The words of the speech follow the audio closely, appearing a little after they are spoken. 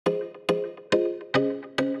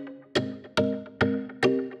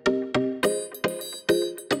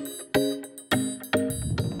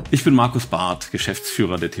Ich bin Markus Barth,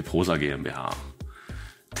 Geschäftsführer der TEPROSA GmbH.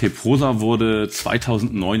 TEPROSA wurde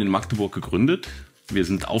 2009 in Magdeburg gegründet. Wir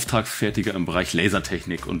sind Auftragsfertiger im Bereich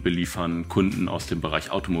Lasertechnik und beliefern Kunden aus dem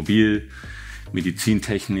Bereich Automobil,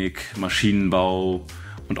 Medizintechnik, Maschinenbau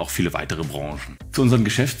und auch viele weitere Branchen. Zu unseren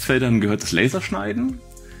Geschäftsfeldern gehört das Laserschneiden,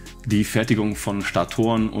 die Fertigung von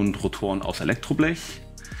Statoren und Rotoren aus Elektroblech,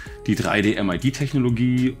 die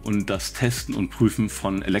 3D-MID-Technologie und das Testen und Prüfen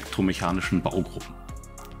von elektromechanischen Baugruppen.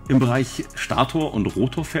 Im Bereich Stator- und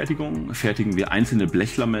Rotorfertigung fertigen wir einzelne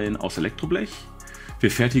Blechlamellen aus Elektroblech.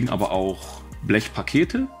 Wir fertigen aber auch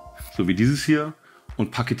Blechpakete, so wie dieses hier,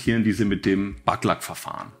 und paketieren diese mit dem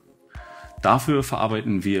Backlackverfahren. Dafür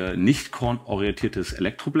verarbeiten wir nicht kornorientiertes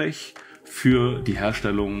Elektroblech für die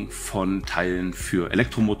Herstellung von Teilen für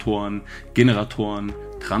Elektromotoren, Generatoren,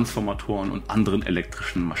 Transformatoren und anderen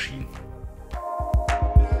elektrischen Maschinen.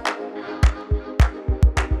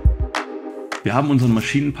 Wir haben unseren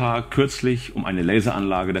Maschinenpark kürzlich um eine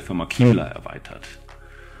Laseranlage der Firma KIMLA erweitert.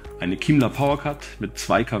 Eine KIMLA PowerCut mit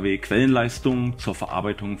 2 kW Quellenleistung zur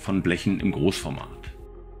Verarbeitung von Blechen im Großformat.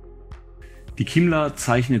 Die KIMLA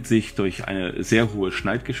zeichnet sich durch eine sehr hohe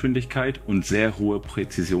Schneidgeschwindigkeit und sehr hohe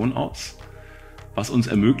Präzision aus, was uns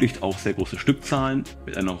ermöglicht, auch sehr große Stückzahlen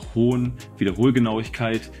mit einer hohen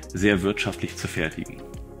Wiederholgenauigkeit sehr wirtschaftlich zu fertigen.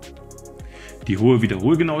 Die hohe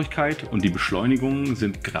Wiederholgenauigkeit und die Beschleunigung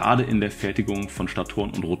sind gerade in der Fertigung von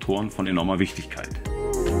Statoren und Rotoren von enormer Wichtigkeit.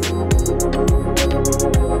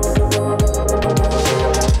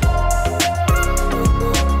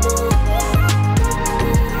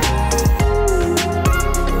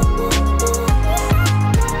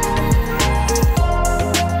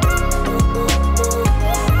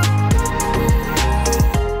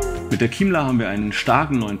 Mit der KIMLA haben wir einen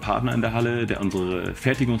starken neuen Partner in der Halle, der unsere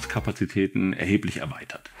Fertigungskapazitäten erheblich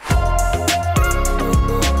erweitert.